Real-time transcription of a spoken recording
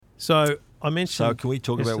So I mentioned... So can we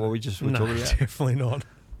talk about what we just were talking about? Definitely not.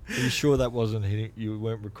 Are you sure that wasn't hitting? You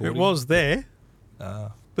weren't recording? It was there,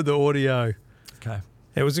 but the audio... Okay.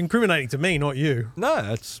 It was incriminating to me, not you. No,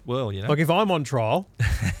 that's, well, you know. Like, if I'm on trial,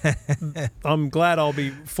 I'm glad I'll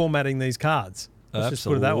be formatting these cards. Let's just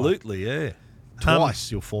put it that way. Absolutely, yeah.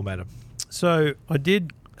 Twice you'll format them. So I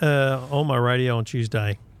did all my radio on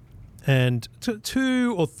Tuesday, and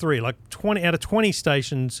two or three, like 20 out of 20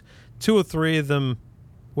 stations, 2 or 3 of them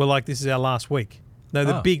were like, this is our last week. They're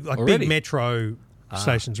the big metro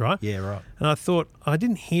stations, right? Yeah, right. And I thought, I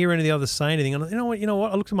didn't hear any of the others say anything. And you know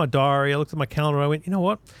what? I looked at my diary, I looked at my calendar, and I went, you know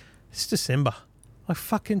what? It's December. I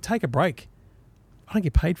fucking take a break. I don't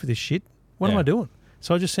get paid for this shit. What am I doing?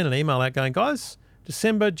 So I just sent an email out going, guys,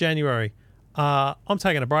 December, January, I'm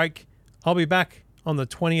taking a break. I'll be back on the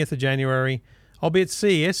 20th of January. I'll be at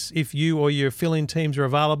CES if you or your fill-in teams are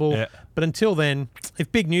available. Yeah. But until then,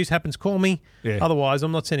 if big news happens, call me. Yeah. Otherwise,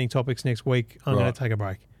 I'm not sending topics next week. I'm going to take a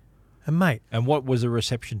break. And, mate... And what was the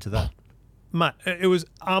reception to that? Mate, it was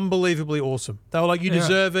unbelievably awesome. They were like, you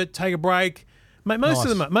deserve it, take a break. Mate, most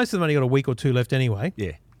of them only got a week or 2 left anyway.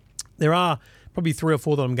 Yeah. There are probably 3 or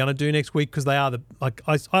 4 that I'm going to do next week because they are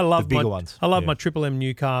I love the bigger ones. I love my Triple M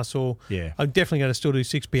Newcastle. Yeah. I'm definitely going to still do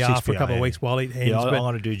 6PR for a couple of weeks while it ends. Yeah, I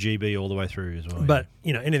want to do GB all the way through as well. But,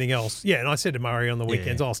 anything else. Yeah, and I said to Murray on the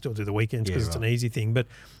weekends, I'll still do the weekends because it's an easy thing. But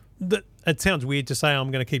it sounds weird to say I'm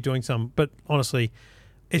going to keep doing some, but honestly,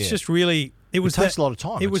 it's just really... It takes a lot of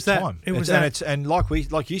time. It was that. Time. It was that. And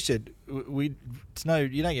like you said, you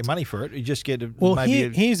don't get money for it. You just get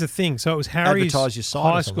here's the thing. So it was Harry's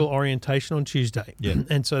high school orientation on Tuesday. Yeah.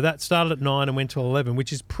 And so that started at 9 and went to 11,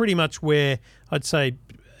 which is pretty much where I'd say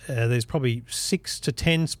there's probably 6 to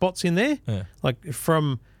 10 spots in there. Yeah. Like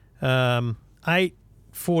from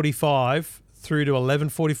 8:45 through to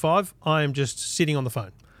 11:45, I am just sitting on the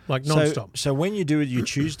phone. Like non-stop. So when you do your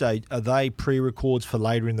Tuesday, are they pre-records for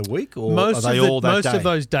later in the week, or are they all that day? Most of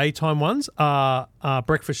those daytime ones are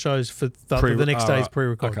breakfast shows for the next day's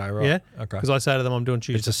pre-record. Okay, right. Yeah, okay. Because I say to them, I'm doing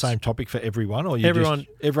Tuesday. It's the same topic for everyone, or everyone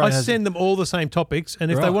send them all the same topics,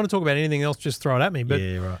 and if they want to talk about anything else, just throw it at me. But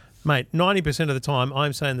mate, 90% of the time,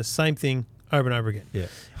 I'm saying the same thing over and over again. Yeah.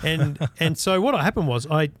 And so what happened was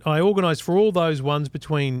I organised for all those ones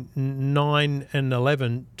between 9 and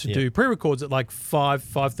 11 to do pre-records at like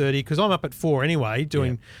 5:30 because I'm up at 4 anyway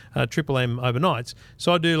doing Triple M overnights.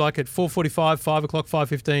 So I do like at 4:45, 5 o'clock,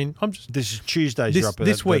 5:15. This is Tuesdays. You're up at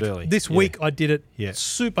this week. Early. This week I did it. Yeah.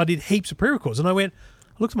 I did heaps of pre-records, and I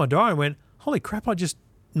looked at my diary and went, holy crap! I just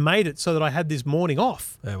made it so that I had this morning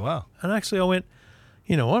off. Oh wow! And actually, I went,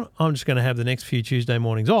 you know what? I'm just going to have the next few Tuesday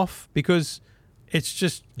mornings off because it's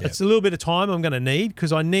just it's a little bit of time I'm going to need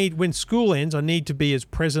because when school ends, I need to be as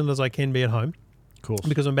present as I can be at home. Of course.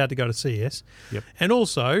 Because I'm about to go to CES. Yep. And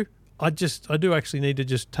also, I do actually need to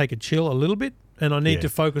just take a chill a little bit, and I need to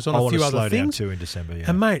focus on a few other things. I want to slow down too in December. Yeah.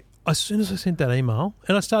 And mate, as soon as I sent that email,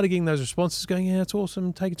 and I started getting those responses, going, "Yeah, it's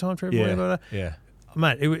awesome. Take your time for everybody." Yeah.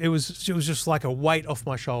 Mate, it was just like a weight off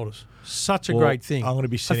my shoulders. Such a great thing. I'm going to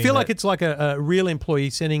be sending I feel like it's like a real employee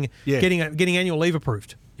getting annual leave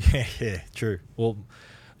approved. Yeah, true. Well,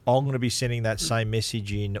 I'm going to be sending that same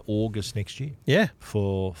message in August next year. Yeah.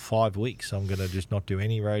 For 5 weeks. I'm going to just not do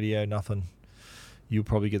any radio, nothing. You'll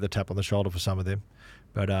probably get the tap on the shoulder for some of them.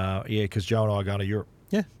 But, because Joe and I are going to Europe.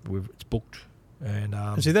 Yeah. It's booked. And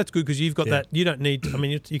see, that's good because you've got that. You don't need,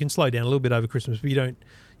 you can slow down a little bit over Christmas, but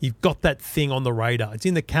you've got that thing on the radar. It's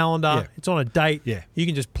in the calendar. Yeah. It's on a date. Yeah. You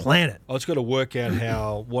can just plan it. I just got to work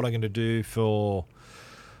out what I'm going to do for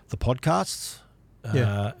the podcasts.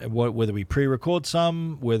 Whether we pre-record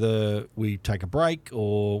some, whether we take a break,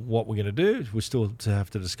 or what we're going to do. We still have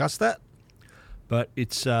to discuss that. But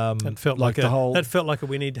it's that felt like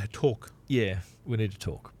we need to talk. Yeah, we need to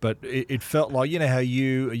talk. But it felt like, how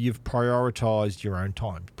you've prioritised your own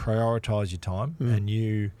time, prioritise your time, and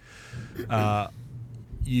you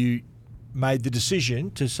made the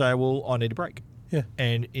decision to say, well, I need a break. Yeah.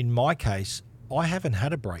 And in my case, I haven't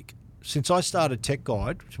had a break. Since I started Tech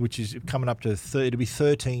Guide, which is coming up to it'll be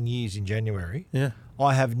 13 years in January,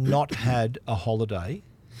 I have not had a holiday.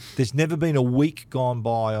 There's never been a week gone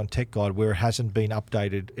by on Tech Guide where it hasn't been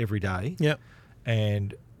updated every day. Yeah.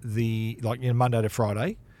 And Monday to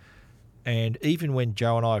Friday. And even when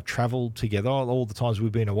Joe and I have travelled together, all the times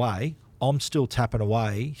we've been away, I'm still tapping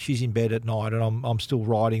away. She's in bed at night, and I'm still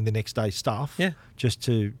writing the next day's stuff. Yeah. Just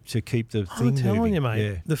to keep the thing moving. I'm telling you, mate.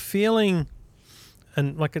 Yeah. The feeling.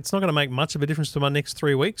 And it's not going to make much of a difference to my next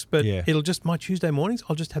 3 weeks, but it'll just, my Tuesday mornings,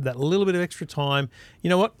 I'll just have that little bit of extra time. You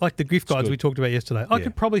know what? Like the gift guides we talked about yesterday. I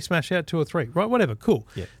could probably smash out 2 or 3, right? Whatever. Cool.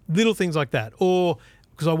 Yeah. Little things like that. Or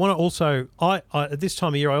because I want to also, I at this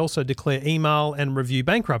time of year, I also declare email and review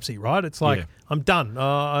bankruptcy, right? It's like, I'm done.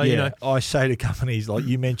 You know. I say to companies, like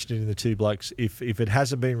you mentioned it in the Two Blokes, if it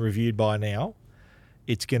hasn't been reviewed by now,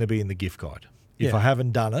 it's going to be in the gift guide. If I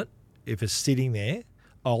haven't done it, if it's sitting there,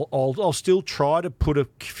 I'll still try to put a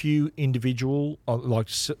few individual, like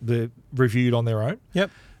the reviewed on their own.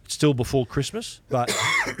 Yep. Still before Christmas, but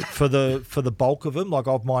for the bulk of them, like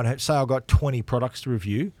I might say I've got 20 products to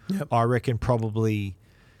review. Yep. I reckon probably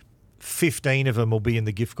 15 of them will be in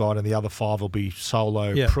the gift guide, and the other 5 will be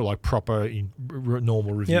solo, like proper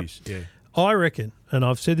normal reviews. Yep. Yeah, I reckon, and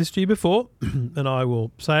I've said this to you before, and I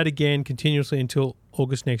will say it again continuously until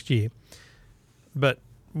August next year. But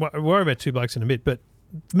we'll worry about Two Blokes in a bit. But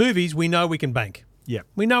movies, we know we can bank. Yeah,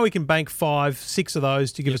 we know we can bank 5, 6 of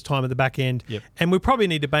those to give us time at the back end. Yep. And we probably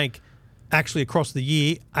need to bank actually across the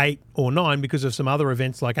year 8 or 9 because of some other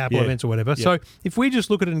events like Apple events or whatever. So if we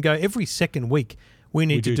just look at it and go every second week we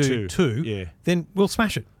need to do two, then we'll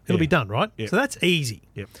smash it. It'll be done, right? Yep. So that's easy.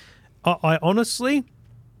 Yep. I honestly,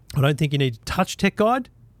 I don't think you need to touch Tech Guide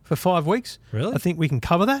for 5 weeks. Really? I think we can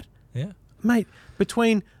cover that. Yeah. Mate,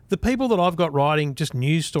 between the people that I've got writing just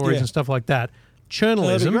news stories and stuff like that,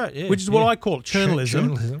 journalism, which is what I call it,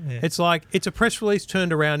 journalism. It's like it's a press release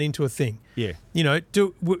turned around into a thing. Yeah. You know,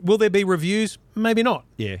 will there be reviews? Maybe not.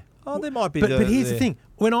 Yeah. Oh, there might be. But here's the thing: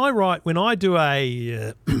 when I do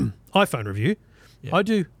a iPhone review, I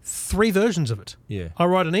do 3 versions of it. Yeah. I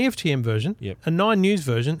write an EFTM version, a 9 news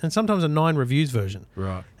version, and sometimes a 9 reviews version.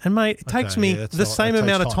 Right. And mate, it takes me the same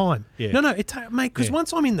amount of time. Yeah. No, mate, because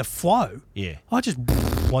once I'm in the flow, I just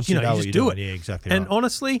you just do it. Yeah, exactly. And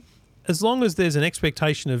honestly, as long as there's an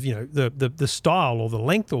expectation of, you know, the style or the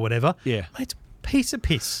length or whatever, mate, it's a piece of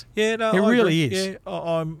piss. Yeah, no, it really is.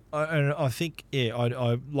 Yeah, I think,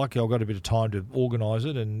 I lucky I've got a bit of time to organise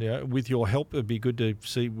it, and with your help, it'd be good to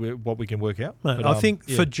see what we can work out. Mate, but I think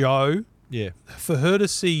for Jo, Yeah. For her to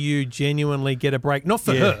see you genuinely get a break, not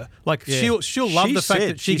for her. Like she'll love the fact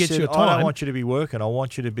that she gets your time. I don't want you to be working. I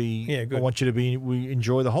want you to be. I want you to be. We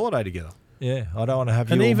enjoy the holiday together. Yeah. I don't want to have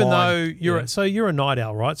you. And even though you're a night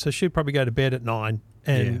owl, right? So she'd probably go to bed at 9,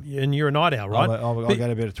 and you're a night owl, right? I'll go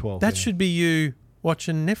to bed at 12. That should be you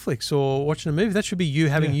watching Netflix or watching a movie. That should be you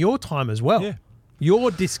having your time as well. Yeah.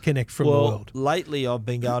 Your disconnect from the world. Lately I've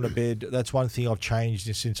been going to bed. That's one thing I've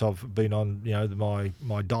changed since I've been on,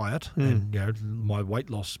 my diet and my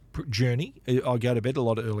weight loss journey. I go to bed a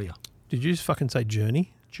lot earlier. Did you just fucking say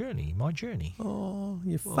journey? My journey. Oh,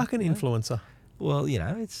 you fucking influencer. Well,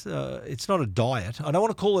 it's not a diet. I don't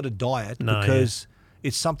want to call it a diet because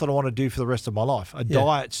it's something I want to do for the rest of my life. A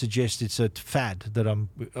diet suggests it's a fad that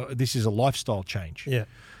this is a lifestyle change. Yeah.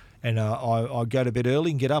 And I go to bed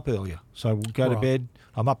early and get up earlier. So I go to bed.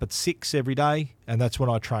 I'm up at 6 every day, and that's when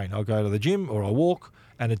I train. I go to the gym or I walk,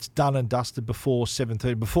 and it's done and dusted before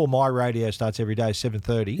 7:30. Before my radio starts every day,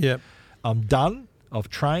 7:30. Yep. I'm done. I've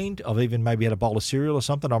trained. I've even maybe had a bowl of cereal or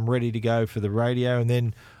something. I'm ready to go for the radio, and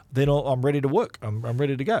then I'm ready to work. I'm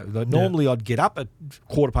ready to go. Normally I'd get up at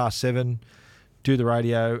 7:15. Do the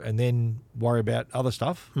radio and then worry about other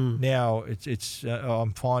stuff. Now it's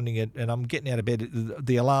I'm finding it, and I'm getting out of bed.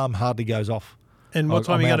 The alarm hardly goes off. And what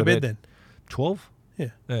time you go to bed then? 12.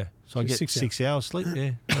 Yeah. So I get 6 hours sleep.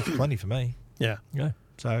 Yeah, that's plenty for me. Yeah.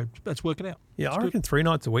 So that's working out. Yeah, I reckon 3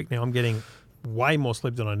 nights a week now I'm getting way more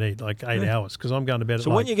sleep than I need, like 8 hours, because I'm going to bed at So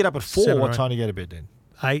when you get up at 4, what time do you go to bed then?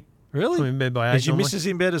 8. Really? I'm in bed by 8. Is your missus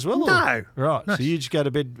in bed as well? No. Right. No. So you just go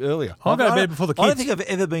to bed earlier. I'll go to bed before the kids. I don't think I've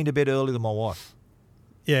ever been to bed earlier than my wife.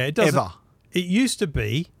 Yeah, it doesn't. Ever. It used to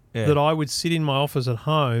be that I would sit in my office at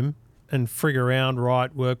home and frig around,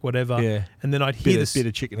 write, work, whatever. Yeah. And then I'd hear bit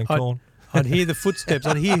of chicken and corn. I'd hear the footsteps.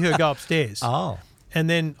 I'd hear her go upstairs. Oh. And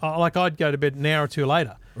then I'd go to bed an hour or two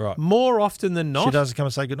later. Right. More often than not. She doesn't come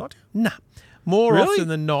and say goodnight? Nah. More often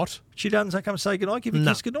than not. She doesn't come and say goodnight, give you a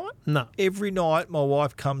kiss goodnight? No. Every night my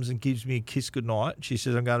wife comes and gives me a kiss goodnight. She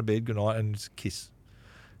says, I'm going to bed goodnight, and it's a kiss.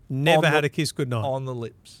 Never had a kiss goodnight. On the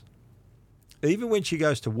lips. Even when she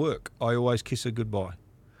goes to work, I always kiss her goodbye.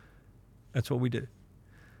 That's what we do.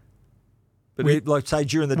 But say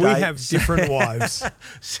during the day. We have different wives.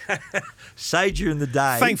 Say during the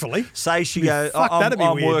day. Thankfully. Say she goes,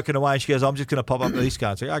 I'm working away, and she goes, I'm just going to pop up to East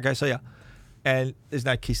Coast. So, okay, see ya. And there's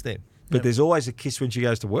no kiss then. But there's always a kiss when she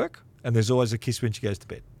goes to work, and there's always a kiss when she goes to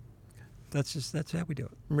bed. That's how we do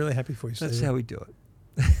it. I'm really happy for you, Steve. That's how we do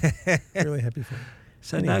it. Really happy for you.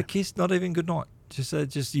 So no kiss, not even good night.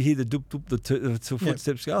 Just you hear the doop doop, the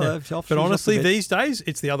footsteps go. But honestly, these days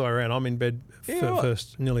it's the other way around. I'm in bed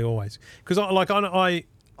first, nearly always, because I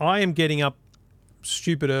am getting up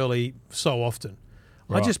stupid early so often.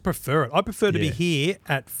 Right. I just prefer it. I prefer to be here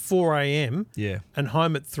at 4 a.m. and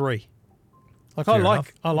home at 3. Like Fair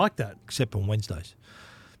enough. I like that. Except on Wednesdays.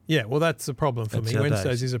 Yeah, well, that's a problem for me.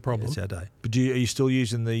 Wednesdays is a problem. It's our day. But are you still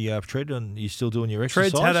using the tread and are you still doing your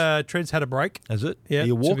exercise? Tread's had a break. Is it? Yeah. Are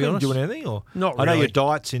you walking, doing anything? Or not really. I know your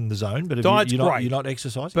diet's in the zone, but you're not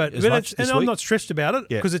exercising as much this week? I'm not stressed about it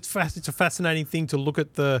because it's a fascinating thing to look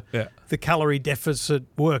at the calorie deficit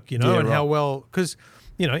work, and how well, because,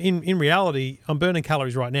 in reality, I'm burning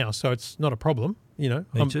calories right now, so it's not a problem.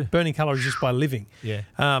 I'm burning calories just by living. Yeah.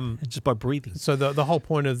 Just by breathing. So the whole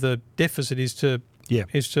point of the deficit is to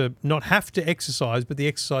not have to exercise, but the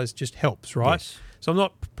exercise just helps, right? Yes. So I'm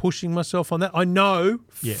not pushing myself on that. I know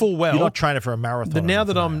full well. You're not training for a marathon. Now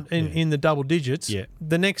that I'm in the double digits,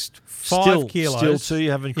 the next 5 kilos. Still too,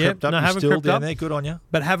 you haven't crept up. No, I haven't still crept down up. there. Good on you.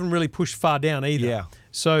 But haven't really pushed far down either. Yeah.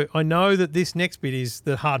 So I know that this next bit is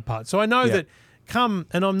the hard part. So I know that and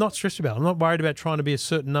I'm not stressed about it. I'm not worried about trying to be a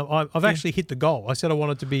certain number. I've actually hit the goal. I said I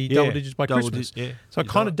wanted to be double digits by Christmas. So I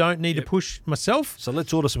kind of don't need to push myself. So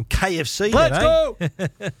let's order some KFC. Let's go.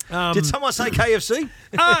 Did someone say KFC?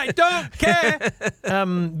 I don't care.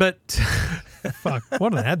 But fuck,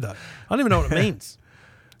 what an ad though. I don't even know what it means.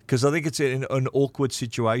 Because I think it's in an awkward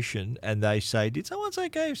situation, and they say, "Did someone say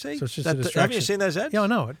KFC?" So it's just a distraction. Have you seen those ads? Yeah, I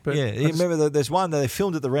know it. But you remember there's one that they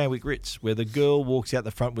filmed at the Randwick Ritz where the girl walks out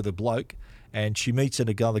the front with a bloke, and she meets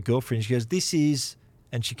another girlfriend. She goes, "This is,"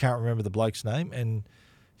 and she can't remember the bloke's name, and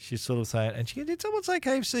she's sort of saying, and she goes, "Did someone say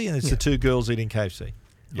KFC?" And it's the two girls eating KFC.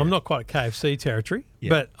 Yeah. I'm not quite KFC territory,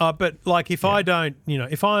 but like if I don't,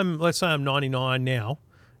 if I'm, let's say I'm 99 now.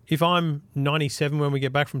 If I'm 97 when we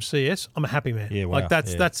get back from CS, I'm a happy man. Yeah, wow. Like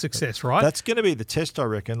that's success, right? That's going to be the test, I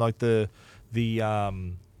reckon. Like like,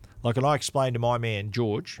 and I explained to my man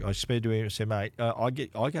George, I said to him, I said, mate, I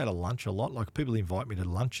go to lunch a lot. Like people invite me to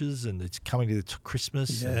lunches, and it's coming to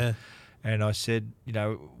Christmas. Yeah. And I said,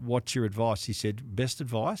 what's your advice? He said, best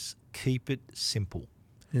advice, keep it simple.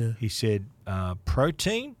 Yeah. He said,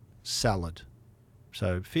 protein, salad.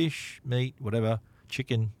 So fish, meat, whatever,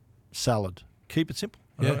 chicken, salad. Keep it simple.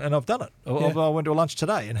 Yeah. And I've done it. I went to a lunch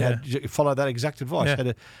today and had followed that exact advice.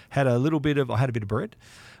 Yeah. Had a little bit of, I had a bit of bread,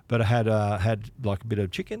 but I had like a bit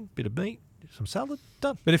of chicken, bit of meat, some salad,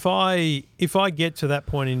 done. But if I get to that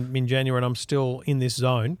point in January and I'm still in this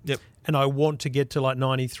zone, and I want to get to like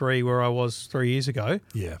 93 where I was 3 years ago,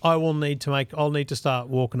 I'll need to start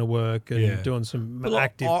walking to work and doing some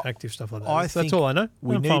active stuff like that. That's all I know.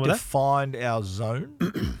 We need to find our zone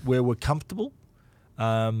where we're comfortable.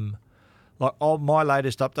 Like my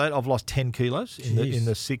latest update, I've lost 10 kilos in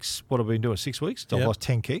the 6. What have I been doing? 6 weeks. So I've lost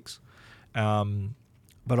 10 kgs.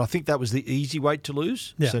 But I think that was the easy weight to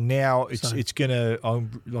lose. Yeah. So now it's gonna.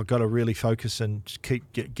 I've got to really focus and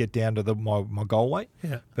get down to my goal weight.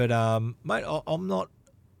 Yeah. But mate, I'm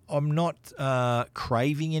not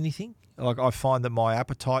craving anything. Like I find that my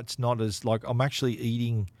appetite's not as like I'm actually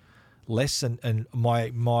eating less, and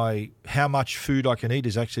my how much food I can eat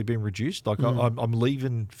has actually been reduced. Like I'm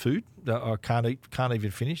leaving food. I can't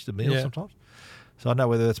even finish the meal sometimes. So I don't know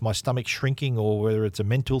whether that's my stomach shrinking or whether it's a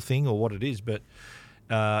mental thing or what it is, but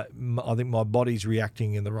I think my body's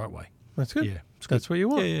reacting in the right way. That's good. Yeah, that's what you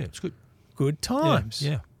want. Yeah, it's good. Good times.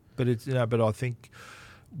 Yeah. But it's but I think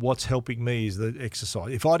what's helping me is the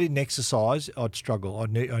exercise. If I didn't exercise, I'd struggle. I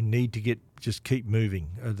need to just keep moving.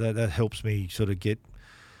 That helps me sort of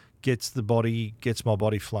gets my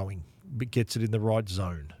body flowing, but gets it in the right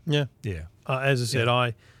zone. Yeah. Yeah. As I said,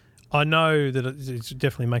 I know that it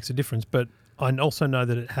definitely makes a difference, but I also know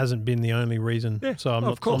that it hasn't been the only reason. Yeah. So I'm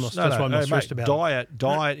not that's why I'm not stressed about it.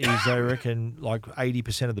 Diet is, I reckon, like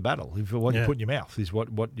 80% of the battle. What you put in your mouth is what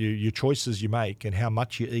your choices you make and how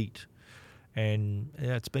much you eat. And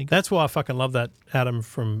it's been good. That's why I fucking love that Adam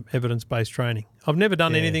from Evidence-Based Training. I've never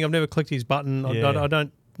done anything. I've never clicked his button. I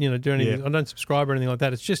don't do anything. Yeah. I don't subscribe or anything like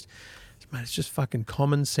that. It's just fucking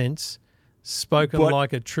common sense, spoken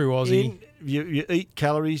like a true Aussie. You eat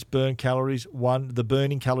calories, burn calories. The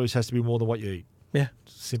burning calories has to be more than what you eat. Yeah,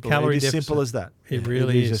 simple. Calorie it is deficit. simple as that. It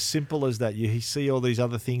really is as simple as that. You see all these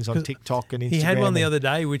other things on TikTok and Instagram. He had one the other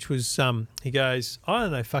day, which was he goes, I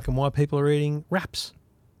don't know fucking why people are eating wraps.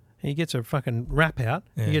 And he gets a fucking wrap out.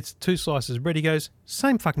 Yeah. He gets 2 slices of bread. He goes,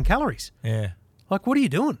 same fucking calories. Yeah. Like, what are you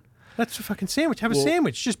doing? That's a fucking sandwich. Have a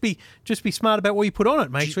sandwich. Just be smart about what you put on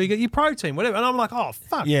it. Make sure you get your protein, whatever. And I'm like, oh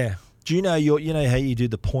fuck. Yeah. Do you know how you do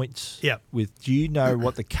the points? Yeah. Do you know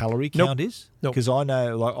what the calorie count is? Nope. Because I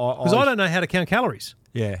know, because I don't know how to count calories.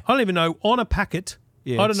 Yeah. I don't even know on a packet.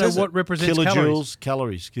 Yeah, I don't know what represents kilojoules,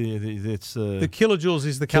 calories. It's the kilojoules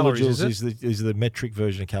is the calories. Kilojoules is the metric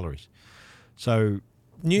version of calories. So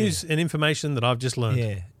news and information that I've just learned.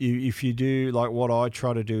 Yeah. If you do, like what I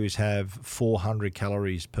try to do is have 400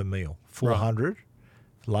 calories per meal. 400,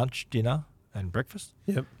 lunch, dinner, and breakfast.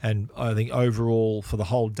 Yep. And I think overall for the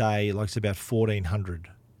whole day, like it's about 1,400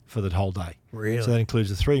 for the whole day. Really? So that includes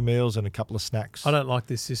the 3 meals and a couple of snacks. I don't like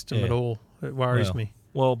this system at all. It worries me.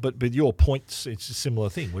 Well, but your points, it's a similar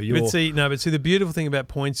thing. Where But see, the beautiful thing about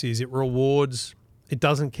points is it rewards. It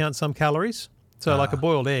doesn't count some calories. So like a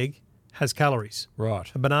boiled egg has calories.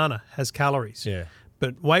 Right. A banana has calories. Yeah.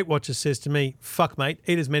 But Weight Watchers says to me, fuck, mate,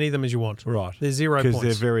 eat as many of them as you want. Right. There's 0 points. Because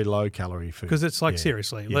they're very low calorie food. Because it's like,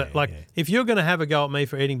 seriously. Yeah, if you're going to have a go at me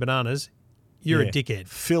for eating bananas, you're a dickhead.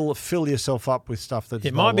 Fill yourself up with stuff that's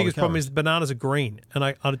not my biggest problem is the bananas are green, and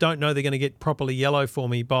I don't know they're going to get properly yellow for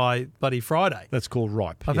me by bloody Friday. That's called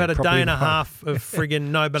ripe. I've had a day and a half of friggin'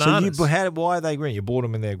 no bananas. So why are they green? You bought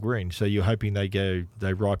them and they're green, so you're hoping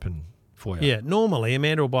they ripen for you. Yeah, normally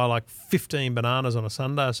Amanda will buy like 15 bananas on a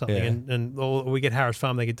Sunday or something, and we get Harris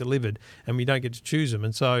Farm, they get delivered, and we don't get to choose them.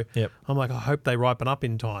 And so I'm like, I hope they ripen up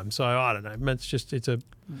in time. So I don't know. It's a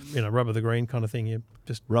rubber the green kind of thing. You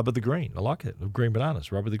just rubber the green. I like it. The green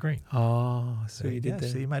bananas, rubber the green. Oh, so you did that.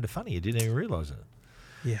 So you made it funny. You didn't even realise it.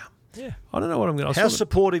 Yeah. Yeah. I don't know what I'm going to. How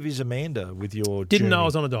supportive is Amanda with your Didn't journey? know I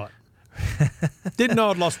was on a diet. Didn't know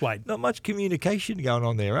I'd lost weight. Not much communication going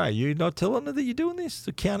on there, eh? You not telling her that you're doing this,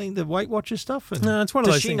 counting the Weight Watchers stuff? And no, it's one of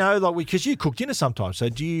those things. Does she know, because you cook dinner sometimes, so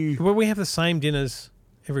do you... Well, we have the same dinners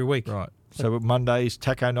every week. Right. So Mondays,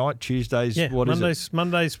 taco night, Tuesdays, what is it?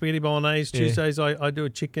 Mondays, spaghetti bolognese. Tuesdays, I do a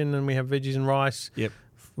chicken and we have veggies and rice. Yep.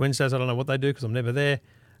 Wednesdays, I don't know what they do because I'm never there.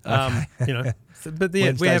 Okay. But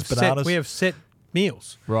we have set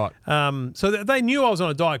meals. Right. So they knew I was on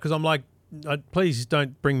a diet because I'm like, please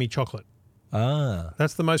don't bring me chocolate. Ah.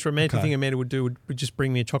 That's the most romantic thing Amanda would do, would just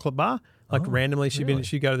bring me a chocolate bar. Like randomly,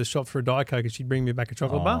 she'd go to the shop for a Diet Coke and she'd bring me back a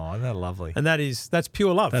chocolate bar. Oh, isn't that lovely? And that's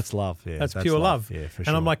pure love. That's love, yeah. That's pure love. Yeah, for sure.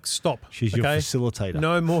 And I'm like, stop. She's your facilitator.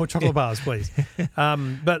 No more chocolate bars, please.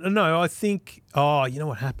 But no, I think, you know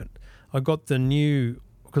what happened? I got the new,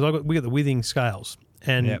 because we got the Withing scales,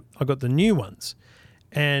 and I got the new ones.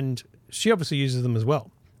 And she obviously uses them as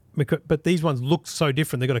well. But these ones look so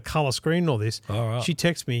different. They've got a colour screen and all this. All right. She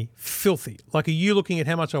texts me, filthy. Like, are you looking at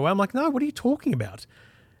how much I weigh? I'm like, no, what are you talking about?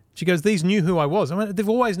 She goes, these knew who I was. I mean, they've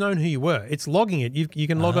always known who you were. It's logging it. You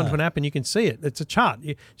can log onto an app and you can see it. It's a chart.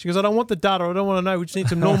 She goes, I don't want the data. I don't want to know. We just need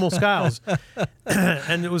some normal scales.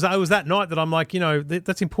 And it was that night that I'm like,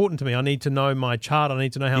 that's important to me. I need to know my chart. I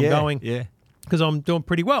need to know how I'm going. Yeah. Because I'm doing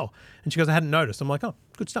pretty well. And she goes, I hadn't noticed. I'm like, oh,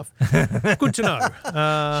 good stuff. Good to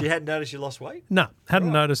know. She hadn't noticed you lost weight? No,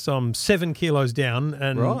 hadn't noticed I'm 7 kilos down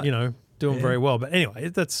and, doing very well. But anyway,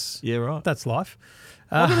 that's life.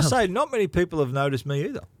 I'm going to say, not many people have noticed me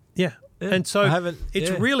either. Yeah. And so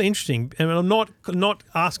it's really interesting, and I'm not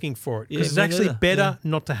asking for it because it's actually better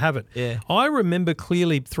not to have it. Yeah. I remember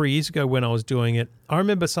clearly 3 years ago when I was doing it, I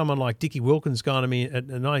remember someone like Dickie Wilkins going to me at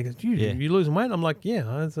night, goes, you losing weight? I'm like,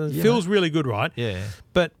 it feels really good, right? Yeah.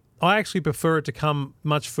 But I actually prefer it to come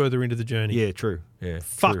much further into the journey. Yeah, true. Yeah.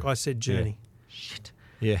 Fuck, I said journey. Yeah. Shit.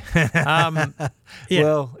 Yeah.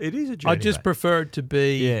 Well, it is a journey. I just prefer it to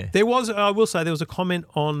be. Yeah. I will say, there was a comment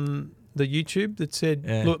on the YouTube that said,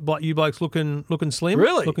 "Look, you blokes looking slim,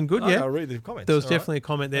 really looking good." I'll read the comments. There was definitely a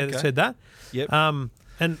comment there that said that. Yep.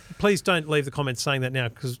 And please don't leave the comments saying that now,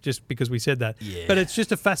 because we said that. Yeah. But it's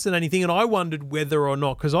just a fascinating thing, and I wondered whether or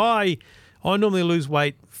not, because I normally lose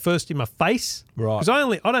weight first in my face, right? Because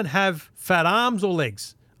I don't have fat arms or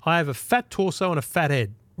legs. I have a fat torso and a fat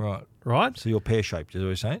head. Right. Right? So you're pear-shaped, is what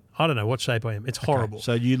you're saying? I don't know what shape I am. It's horrible.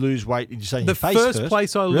 So you lose weight, you're saying the your face first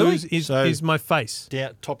place I lose is my face.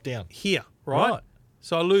 Top down. Here, right?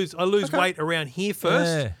 So I lose weight around here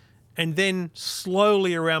first, and then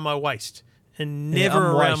slowly around my waist, and never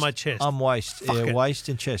around my chest. I'm waist. Waist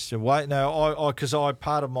and chest. So weight. No, because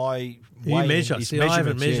part of my you measure. See, I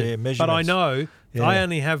haven't measured, but I know. Yeah. I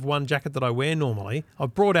only have one jacket that I wear normally.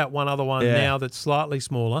 I've brought out one other one now that's slightly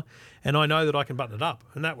smaller, and I know that I can button it up,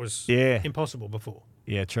 and that was impossible before.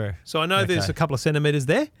 Yeah, true. So I know there's a couple of centimetres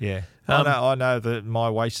there. Yeah. I know that my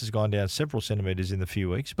waist has gone down several centimetres in the few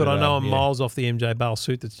weeks. But I know I'm miles off the MJ Bale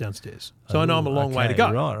suit that's downstairs. So I know I'm a long way to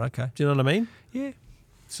go. Right, okay. Do you know what I mean? Yeah.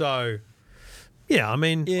 So, I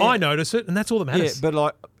mean, I notice it, and that's all that matters. Yeah, but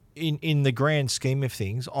like in the grand scheme of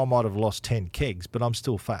things, I might have lost 10 kegs, but I'm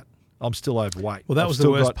still fat. I'm still overweight. Well, that was the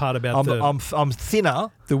worst part about I'm thinner,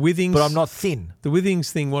 the Withings, but I'm not thin. The Withings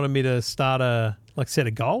thing wanted me to set a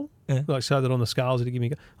goal, so that on the scales it'd give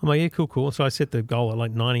me. I'm like, yeah, cool. So I set the goal at like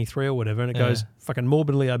 93 or whatever, and it goes fucking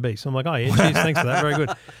morbidly obese. I'm like, oh yeah, geez, thanks for that, very good.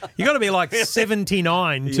 You got to be like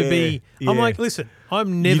 79 to be. I'm like, listen,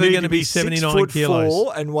 I'm never going to be 79 kilos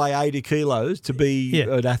 6'4" and weigh 80 kilos to be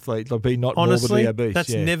an athlete, to be not honestly, morbidly obese. That's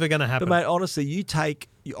never going to happen. But mate, honestly,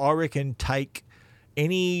 I reckon take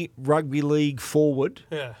any rugby league forward,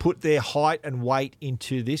 put their height and weight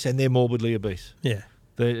into this, and they're morbidly obese. Yeah.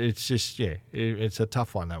 It's just, it's a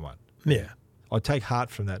tough one, that one. Yeah. I take heart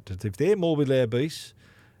from that. If they're morbidly obese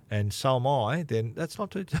and so am I, then that's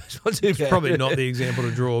not too bad. It's probably not the example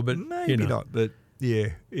to draw, but maybe not. But yeah,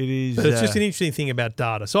 it is. But it's just an interesting thing about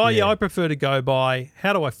data. So I prefer to go by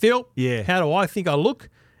how do I feel? Yeah. How do I think I look?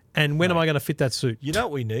 And when am I going to fit that suit? You know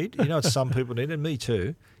what we need? You know what some people need, and me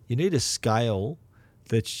too? You need a scale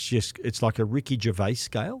that's just, it's like a Ricky Gervais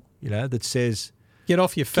scale, that says, Get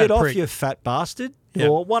off your fat prick. You fat bastard. Yep.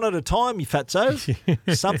 Or one at a time, you fatso.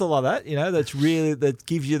 Something like that, that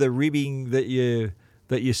gives you the ribbing that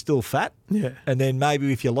you're still fat. Yeah. And then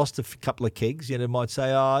maybe if you lost a couple of kegs, it might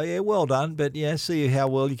say, oh, yeah, well done, but see how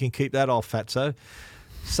well you can keep that off, fatso.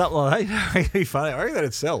 Something like that. That'd be funny. I reckon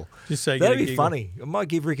that'd sell. Just so that'd be funny. I might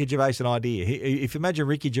give Ricky Gervais an idea. If you imagine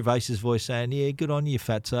Ricky Gervais's voice saying, yeah, good on you,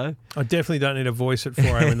 fatso. I definitely don't need a voice at 4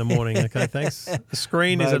 a.m. in the morning. Okay, thanks. The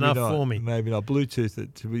screen is enough for me. Maybe not. Bluetooth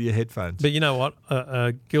it with your headphones. But you know what?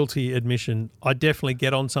 A guilty admission. I definitely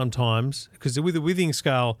get on sometimes because with a withing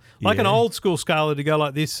scale, like an old school scale, it'd go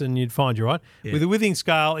like this and you'd find you, right? Yeah. With a withing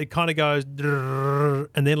scale, it kind of goes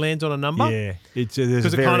and then lands on a number. Yeah, there's a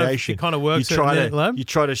variation. It kind of works. You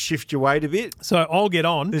try to shift your weight a bit. So I'll get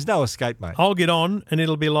on. There's no escape, mate. I'll get on and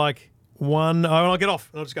it'll be like 1. Oh, and I'll get off.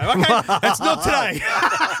 And I'll just go, okay, that's not today.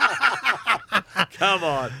 Come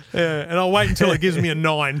on. Yeah, and I'll wait until it gives me a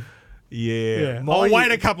 9. Yeah. I'll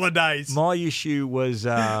wait a couple of days. My issue was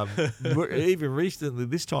even recently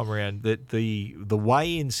this time around that the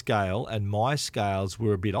weigh-in scale and my scales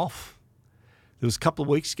were a bit off. There was a couple of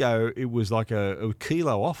weeks ago, it was like a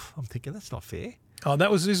kilo off. I'm thinking, that's not fair. Oh,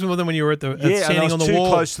 this is when you were standing and I was on the too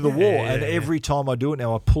wall. Close to the wall. And every time I do it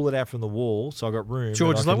now, I pull it out from the wall, so I got room.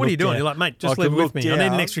 George is like, what are you doing? You're like, mate, just leave it with me. I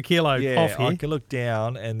need an extra kilo off here. I can look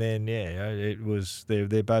down, and then, it was,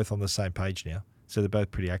 they're both on the same page now. So they're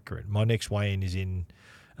both pretty accurate. My next weigh-in is in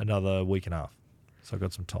another week and a half. So I've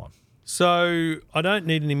got some time. So I don't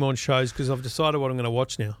need any more shows because I've decided what I'm going to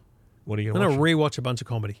watch now. What are you going to watch? I'm going to rewatch a bunch of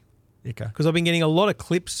comedy. Okay. Because I've been getting a lot of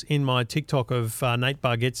clips in my TikTok of Nate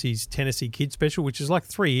Bargatze's Tennessee Kid special, which is like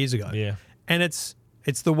 3 years ago. Yeah. And it's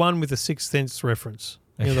the one with the Sixth Sense reference.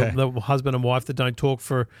 Okay. The husband and wife that don't talk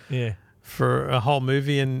for a whole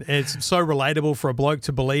movie, and it's so relatable for a bloke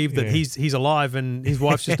to believe that he's alive and his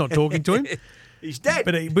wife's just not talking to him. He's dead.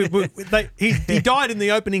 But he died in the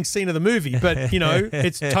opening scene of the movie, but,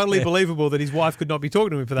 it's totally believable that his wife could not be talking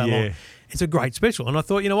to him for that long. It's a great special. And I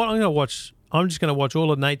thought, you know what, I'm just going to watch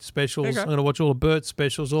all of Nate's specials. Okay. I'm going to watch all of Bert's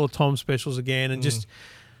specials, all of Tom's specials again, and just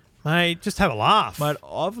have a laugh. Mate,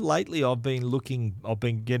 I've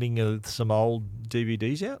been getting some old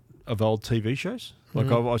DVDs out of old TV shows. Like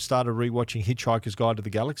I started rewatching Hitchhiker's Guide to the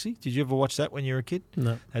Galaxy. Did you ever watch that when you were a kid?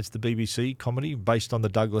 No. That's the BBC comedy based on the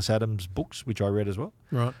Douglas Adams books, which I read as well.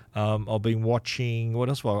 Right. I've been watching, what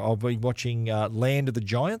else? I've been watching Land of the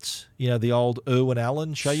Giants, the old Irwin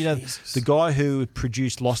Allen show. Jesus. The guy who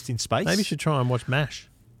produced Lost in Space. Maybe you should try and watch MASH.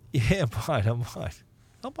 Yeah, I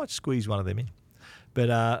might squeeze one of them in. But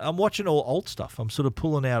I'm watching all old stuff. I'm sort of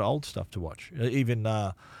pulling out old stuff to watch. Even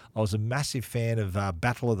I was a massive fan of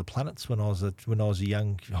Battle of the Planets when I was a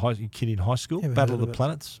young kid in high school. Battle of the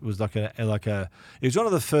Planets was like a it was one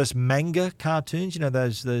of the first manga cartoons.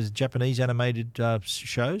 Those Japanese animated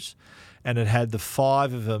shows, and it had the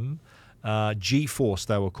 5 of them. G-Force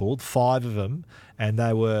they were called, 5 of them, and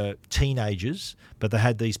they were teenagers, but they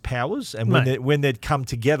had these powers, and when they'd come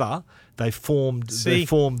together, they formed. See,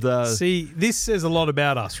 this says a lot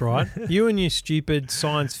about us, right? You and your stupid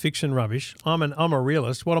science fiction rubbish. I'm a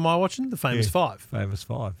realist. What am I watching? The Famous Five. Famous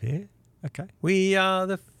Five, yeah. Okay. We are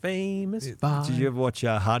the Famous Five. Did you ever watch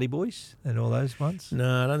Hardy Boys and all those ones?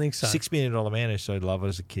 No, I don't think so. $6 Million Man, I so loved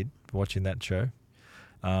as a kid watching that show.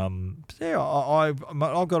 I've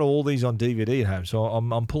got all these on DVD at home, so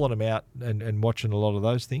I'm pulling them out and watching a lot of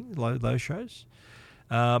those things, those shows.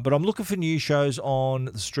 But I'm looking for new shows on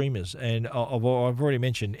the streamers, and I've already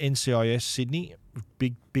mentioned NCIS Sydney,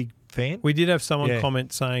 big fan. We did have someone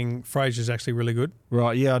comment saying Frasier's actually really good.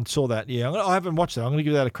 Right, yeah, I saw that. Yeah, I haven't watched that. I'm going to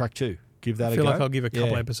give that a crack too. I feel like I'll give a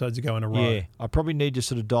couple episodes a go in a row. Yeah, I probably need to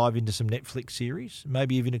sort of dive into some Netflix series,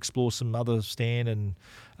 maybe even explore some other Stan and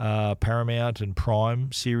Paramount and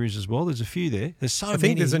Prime series as well. There's a few there. There's so many. I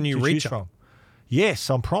think there's a new Reacher. From.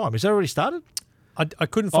 Yes, on Prime. Is that already started? I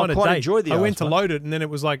couldn't find a date. Enjoyed the I went to load it, and then it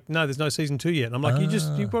was like, no, there's no season 2 yet. And I'm like,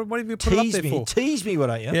 what have you put it up there for? Tease me, why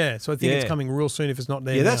don't you? Yeah, so I think it's coming real soon if it's not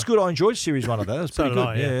there. Yeah, that's good. I enjoyed series 1 of that. That was pretty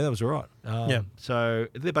good. Yeah, that was all right. So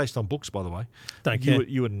they're based on books, by the way. Don't care.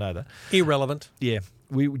 You wouldn't know that. Irrelevant. Yeah.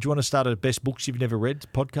 Do you want to start a best books you've never read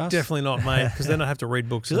podcast? Definitely not, mate, because then I have to read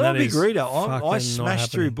books. Because I'm a big reader. I smash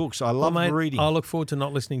through books. I love reading. I look forward to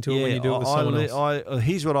not listening to it when you do it with someone else.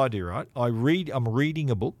 Here's what I do, right? I'm reading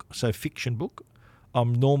a book, so fiction book.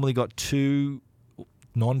 I'm normally got 2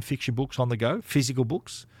 non-fiction books on the go, physical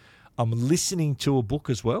books. I'm listening to a book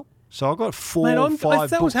as well. So I've got 4 or 5 books. If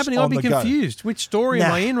that was happening, I'd be confused. Which story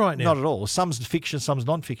am I in right now? Not at all. Some's fiction, some's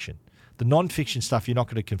non-fiction. The non-fiction stuff you're not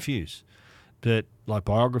going to confuse. But like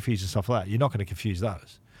biographies and stuff like that, you're not going to confuse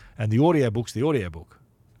those. And the audiobook's the audiobook.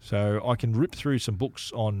 So I can rip through some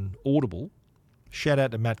books on Audible. Shout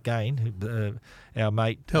out to Matt Gain, our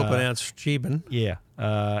mate. Helping out Steben.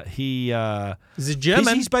 Yeah. He is it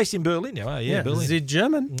German? He's based in Berlin now. Yeah, Berlin. Is it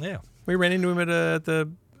German? Yeah. We ran into him at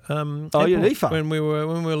the airport. When we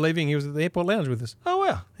were leaving, he was at the airport lounge with us. Oh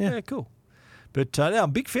wow. Yeah, cool. But I'm a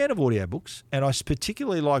big fan of audiobooks, and I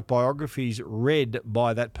particularly like biographies read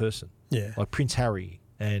by that person. Yeah. Like Prince Harry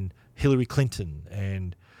and Hillary Clinton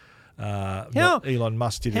and Elon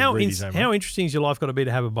Musk didn't read his own. How interesting is your life got to be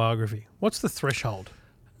to have a biography? What's the threshold?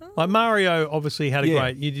 Like Mario obviously had a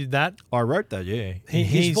great... You did that. I wrote that,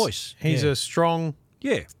 his voice. He's a strong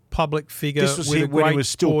public figure this was with a when great he was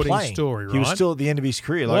still playing. Story, right? He was still at the end of his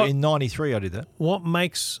career. In 93 I did that. What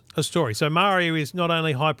makes a story? So Mario is not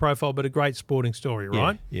only high profile but a great sporting story,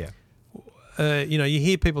 right? Yeah. You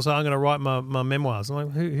hear people say, I'm going to write my memoirs. I'm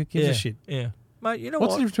like, who gives a shit? Yeah. Mate, you know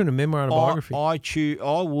what's the difference between a memoir and a biography?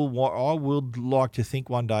 I would like to think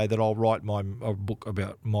one day that I'll write a book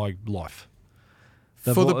about my life.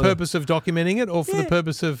 For the purpose of documenting it, or for the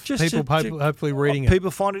purpose of people hopefully reading it?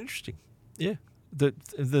 People find it interesting. Yeah.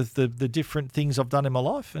 The different things I've done in my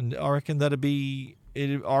life, and I reckon that'd be.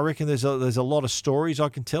 I reckon there's a lot of stories I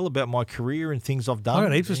can tell about my career and things I've done. I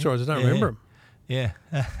got heaps of stories. I don't remember them. Yeah.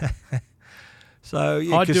 So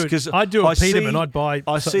I'd do a Peterman. I'd buy.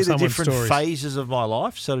 I see the different stories. phases of my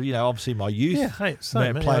life. So obviously my youth, playing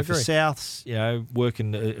for Souths,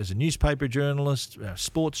 working as a newspaper journalist,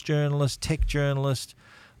 sports journalist, tech journalist.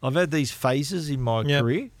 I've had these phases in my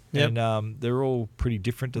career, and they're all pretty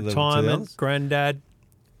different to the retirement, granddad,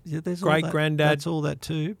 great granddad. That's all that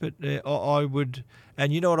too. But I would,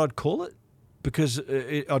 and you know what I'd call it? Because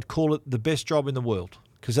I'd call it the best job in the world.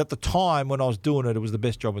 Because at the time when I was doing it, it was the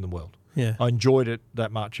best job in the world. Yeah, I enjoyed it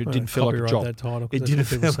that much. It didn't feel like a job. That title, it didn't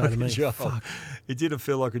feel like a job. Fuck. It didn't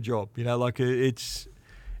feel like a job. It's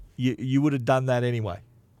you would have done that anyway,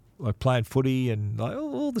 like playing footy and like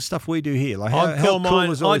all the stuff we do here. Like I'd call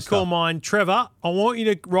mine, Trevor. I want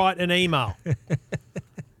you to write an email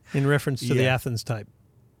in reference to the Athens tape.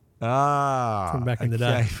 From back in the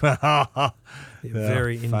day.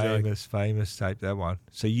 Very famous tape, that one.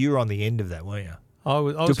 So you were on the end of that, weren't you?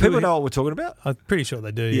 Do people know what we're talking about? I'm pretty sure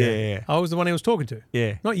they do, yeah. I was the one he was talking to.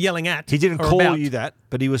 Yeah. Not yelling at. He didn't call you that,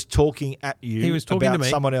 but he was talking at you. He was talking about to me.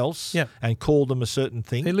 Someone else and called them a certain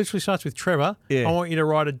thing. He literally starts with Trevor. Yeah. I want you to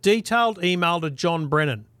write a detailed email to John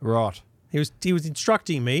Brennan. Right. He was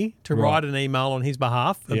instructing me to write an email on his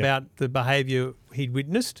behalf about the behaviour he'd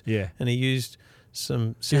witnessed. Yeah. And he used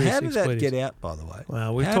some serious expletives. How did that get out, by the way?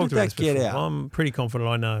 Well, we've talked about this before. I'm pretty confident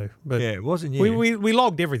I know. But it wasn't you. We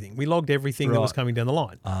logged everything. We logged everything that was coming down the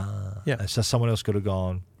line. So someone else could have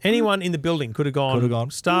gone. Anyone in the building could have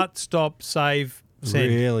gone. Start, stop, save,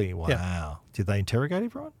 send. Really? Wow. Yeah. Did they interrogate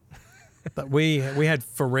everyone? But we had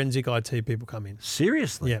forensic IT people come in.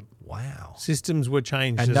 Seriously? Yeah. Wow. Systems were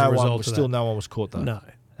changed and as a result of that. Still no one was caught, though? No.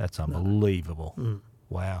 That's unbelievable. No.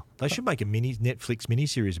 Wow. They should make a Netflix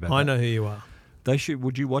miniseries about that. I know who you are. They should.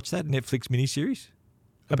 Would you watch that Netflix miniseries?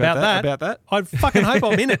 About that? I fucking hope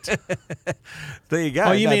I'm in it. There you go.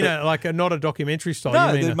 Oh, you mean not a documentary style?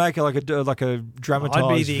 No, they'd make it like a dramatized.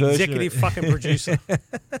 I'd be the executive fucking producer.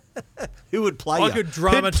 Who would play you? I could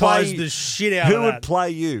dramatize the shit out of that. Who would play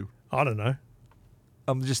you? I don't know.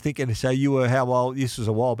 I'm just thinking. So you were how old? This was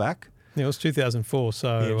a while back. Yeah, it was 2004. So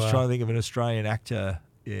I was trying to think of an Australian actor.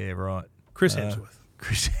 Yeah, right. Chris Hemsworth.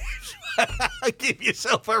 Chris Hemsworth. Give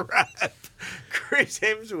yourself a rap. Chris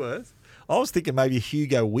Hemsworth. I was thinking maybe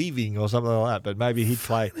Hugo Weaving or something like that, but maybe he'd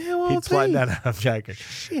play. No, I'm joking.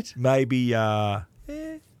 Shit. Maybe Lachlan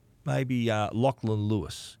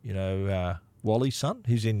Lewis. Wally's son.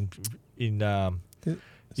 Who's in. He's not been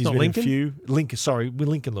Lincoln? In a few. Lincoln. Sorry,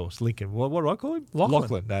 Lincoln Lewis. Lincoln. What do I call him?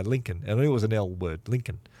 Lachlan. No, Lincoln. And it was an L word.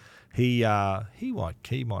 Lincoln. He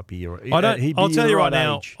might be your. I'll tell you right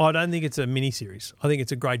now. Age. I don't think it's a miniseries. I think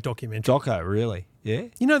it's a great documentary. Doco, really? Yeah.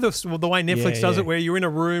 You know the way Netflix does it, where you're in a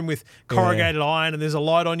room with corrugated iron and there's a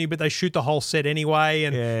light on you, but they shoot the whole set anyway,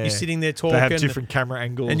 and you're sitting there talking. They have different camera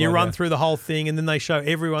angles, and you run through the whole thing, and then they show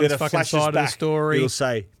everyone's fucking side of the story. It'll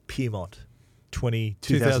say Piedmont,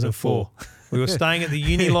 2004. We were staying at the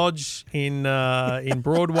Uni Lodge in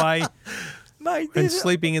Broadway. Mate, and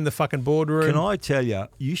sleeping in the fucking boardroom. Can I tell you,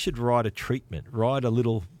 you should write a treatment, write a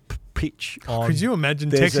little pitch on. Could you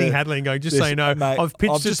imagine texting Hadley and going, just so you know, mate, I've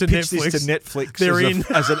pitched this to Netflix. They're in.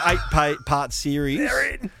 As an 8-part series.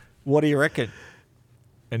 They're in. What do you reckon?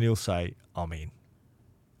 And he'll say, I'm in.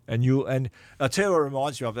 And I'll tell you what it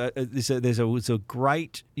reminds me of. There's a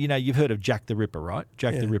great, you've heard of Jack the Ripper, right?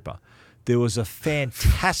 Jack the Ripper. There was a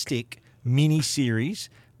fantastic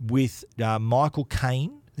mini-series with Michael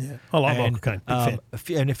Caine. Yeah, I love Michael Caine.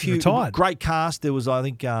 And a few retired. Great cast. There was, I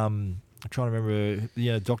think, I'm trying to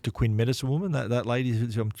remember, Dr. Quinn Medicine Woman, that lady, I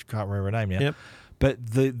can't remember her name now. Yep. But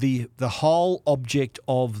the whole object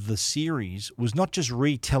of the series was not just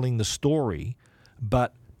retelling the story,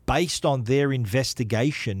 but based on their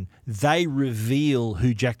investigation, they reveal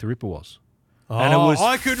who Jack the Ripper was. Oh, and it was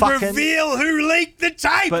I could reveal who leaked the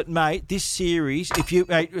tape. But, mate, this series, if you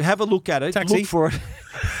have a look at it, Taxi. look for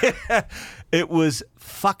it. It was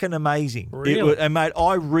fucking amazing. Really? And, mate,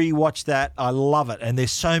 I rewatched that. I love it. And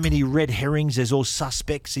there's so many red herrings. There's all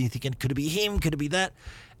suspects. And you're thinking, could it be him? Could it be that?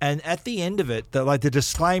 And at the end of it, the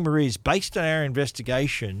disclaimer is, based on our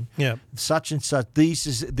investigation, such and such, this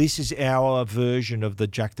is our version of the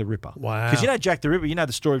Jack the Ripper. Wow. Because Jack the Ripper,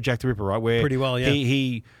 the story of Jack the Ripper, right? Where pretty well, yeah.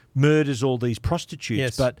 He murders all these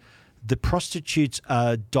prostitutes, but the prostitutes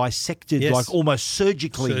are dissected like almost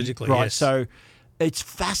surgically, right? Yes. So it's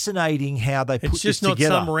fascinating how they put this together. It's just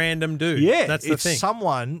not some random dude. Yeah, that's the thing. It's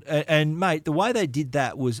someone, and mate, the way they did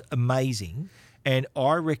that was amazing, and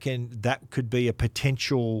I reckon that could be a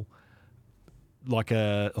potential, like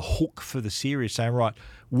a hook for the series, saying, right,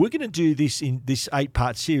 we're going to do this in this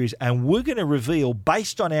 8-part series, and we're going to reveal,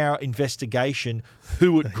 based on our investigation,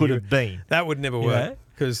 who it could have been. That would never work.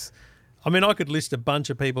 Because, I could list a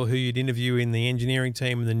bunch of people who you'd interview in the engineering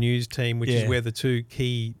team and the news team, which is where the two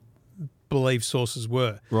key belief sources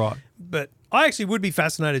were. Right. But I actually would be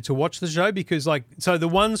fascinated to watch the show because, so the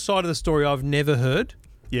one side of the story I've never heard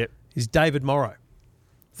is David Morrow.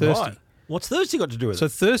 Thirsty. Right. What's Thirsty got to do with it? So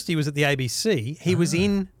Thirsty was at the ABC. He was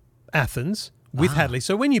in Athens with Hadley.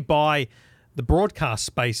 So when you buy the broadcast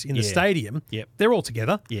space in the stadium, they're all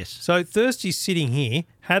together. Yes. So Thirsty's sitting here,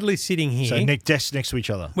 Hadley's sitting here. So desks next to each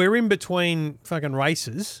other. We're in between fucking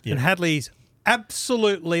races, and Hadley's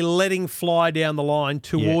absolutely letting fly down the line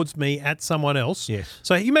towards me at someone else. Yes.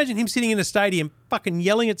 So you imagine him sitting in a stadium fucking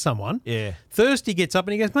yelling at someone. Yeah. Thirsty gets up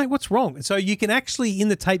and he goes, mate, what's wrong? And so you can actually, in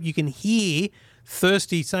the tape, you can hear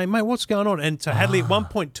Thirsty saying, mate, what's going on? And so Hadley at one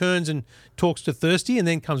point turns and talks to Thirsty and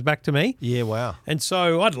then comes back to me. Yeah, wow. And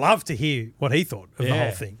so I'd love to hear what he thought of the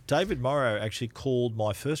whole thing. David Morrow actually called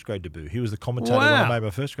my first grade debut. He was the commentator when I made my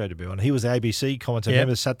first grade debut. And he was the ABC commentator.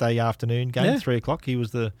 Remember the Saturday afternoon game, 3 o'clock? He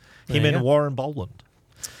was him and Warren Boland.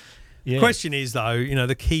 Yeah. Question is, though,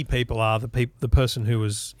 the key people are the person who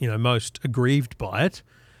was, most aggrieved by it.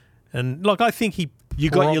 And, I think You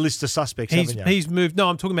got your list of suspects, haven't you? He's moved. No,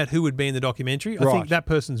 I'm talking about who would be in the documentary. I think that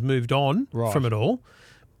person's moved on from it all,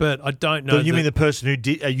 but I don't know. So you mean the person who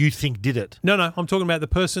did? You think did it? No, I'm talking about the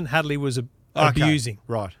person Hadley was abusing.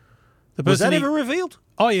 Right. The person was that ever revealed?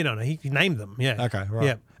 Oh, no. He named them. Yeah. Okay. Right.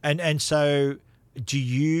 Yeah. And so, do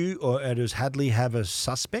you or does Hadley have a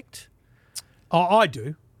suspect? Oh, I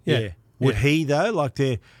do. Yeah. Would he though?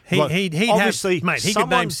 He'd obviously, mate. He could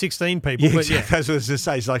name 16 people. Yeah, but exactly. That's what I was going to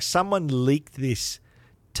say. It's like someone leaked this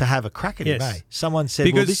to have a crack at him. Eh? Someone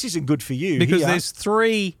said, "Well, this isn't good for you." Because there's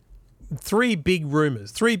three big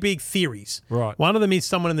rumors, 3 big theories. Right. One of them is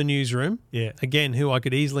someone in the newsroom. Yeah. Again, who I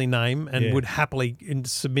could easily name and would happily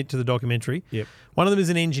submit to the documentary. Yep. One of them is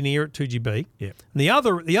an engineer at 2GB. Yep. And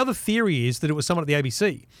the other theory is that it was someone at the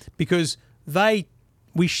ABC because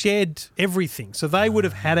we shared everything, so they would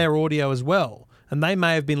have had our audio as well, and they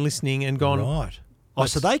may have been listening and gone right. Oh,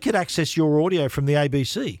 so they could access your audio from the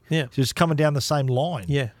ABC. Yeah. So it's coming down the same line.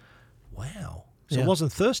 Yeah. Wow. So it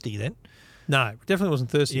wasn't Thirsty then? No, it definitely wasn't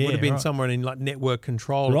Thirsty. It would have been somewhere in network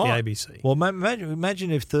control of the ABC. Well,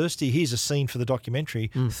 imagine if Thirsty, here's a scene for the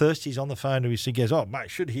documentary, Thirsty's on the phone to his, he goes, oh,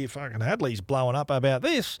 mate, should hear fucking Hadley's blowing up about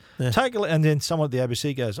this. Yeah. Take a look. And then someone at the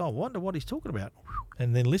ABC goes, oh, I wonder what he's talking about.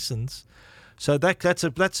 And then listens. So that's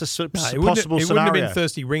a possible scenario. It wouldn't have been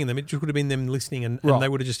Thirsty ringing them. It just would have been them listening, and they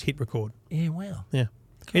would have just hit record. Yeah, wow. Yeah,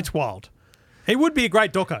 it's wild. It would be a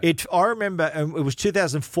great doco. I remember it was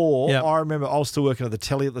 2004. Yep. I remember I was still working at the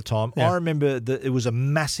telly at the time. Yeah. I remember that it was a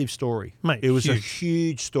massive story. Mate, it was a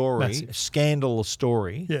huge story, a scandalous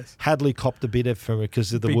story. Yes. Hadley copped a bit from it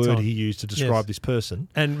because of the word he used to describe this person.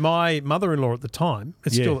 And my mother-in-law at the time,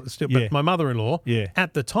 but my mother-in-law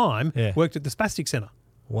at the time worked at the Spastic Centre.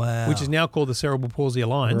 Wow. Which is now called the Cerebral Palsy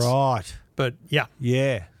Alliance. Right. But, yeah.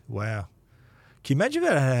 Yeah. Wow. Can you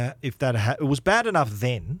imagine if that it was bad enough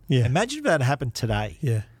then? Yeah. Imagine if that happened today.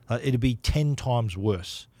 Yeah. It'd be 10 times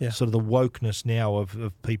worse. Yeah. Sort of the wokeness now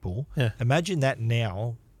of people. Yeah. Imagine that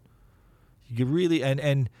now. You really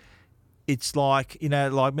and it's like,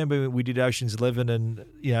 like remember we did Ocean's 11 and,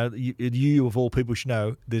 you of all people should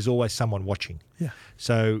know there's always someone watching. Yeah.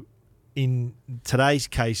 So in today's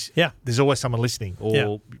case, there's always someone listening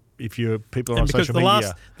or if you're people on social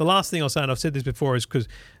media. The last thing I'll say, and I've said this before, is because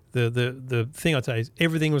the thing I'd say is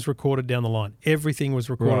everything was recorded down the line. Everything was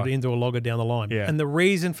recorded into a logger down the line. Yeah. And the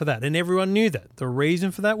reason for that, and everyone knew that, the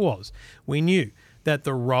reason for that was we knew that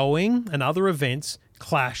the rowing and other events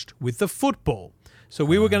clashed with the football. So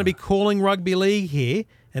we were going to be calling rugby league here,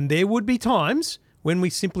 and there would be times when we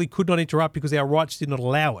simply could not interrupt because our rights did not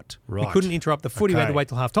allow it. Right. We couldn't interrupt the footy. We had to wait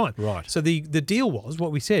till half time. Right. So the deal was,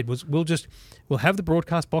 what we said was we'll have the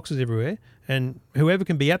broadcast boxes everywhere, and whoever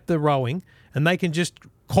can be at the rowing, and they can just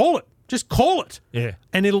call it. Just call it. Yeah.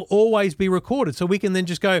 And it'll always be recorded. So we can then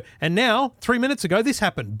just go, and now, 3 minutes ago, this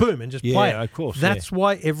happened. Boom, and just play it. Yeah, of course. That's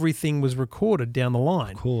why everything was recorded down the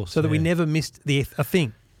line. Of course. So that we never missed a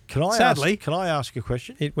thing. Sadly, can I ask a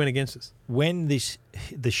question? It went against us. When the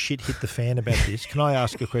shit hit the fan about this, can I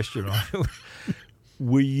ask a question? Right?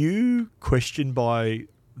 Were you questioned by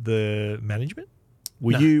the management?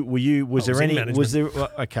 Was there any? management. Was there?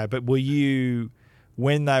 Okay, but were you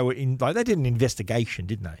when they were in? Like they did an investigation,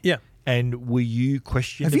 didn't they? Yeah. And were you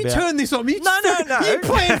questioned? Have you turned this on me? No. You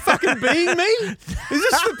playing fucking being me? Is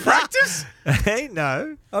this for practice? Hey,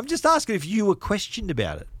 no. I'm just asking if you were questioned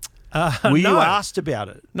about it. Were you no. asked about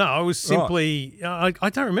it? No, I was simply. I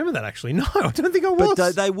don't remember that actually. No, I don't think I was.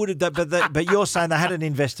 But they would have. But you're saying they had an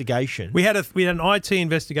investigation. We had an IT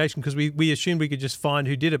investigation because we assumed we could just find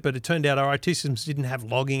who did it, but it turned out our IT systems didn't have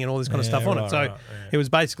logging and all this kind of stuff on it, so it was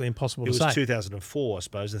basically impossible to say. It was 2004, I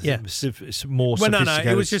suppose. Yeah. More sophisticated. No.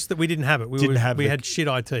 It was just that we didn't have it. We had shit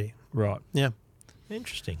IT. Right. Yeah.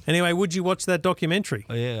 Interesting. Anyway, would you watch that documentary?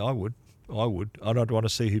 Yeah, I would. I'd want to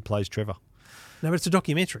see who plays Trevor. No, but it's a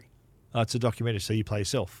documentary. Oh, it's a documentary, so you play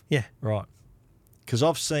yourself. Yeah. Right. Because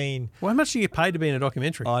I've seen. Well, how much do you get paid to be in a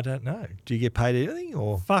documentary? I don't know. Do you get paid anything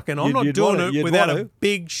or? Fucking, I'm not doing it without a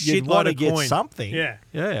big shit load of coin. You'd want to get something. Yeah.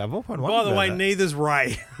 Yeah. I've often wondered. By the way, that. neither's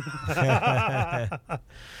Ray. All right.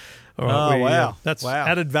 Oh, wow. That's wow.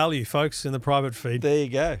 added value, folks, in the private feed. There you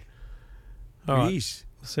go. All right. Jeez.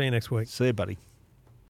 See you next week. See you, buddy.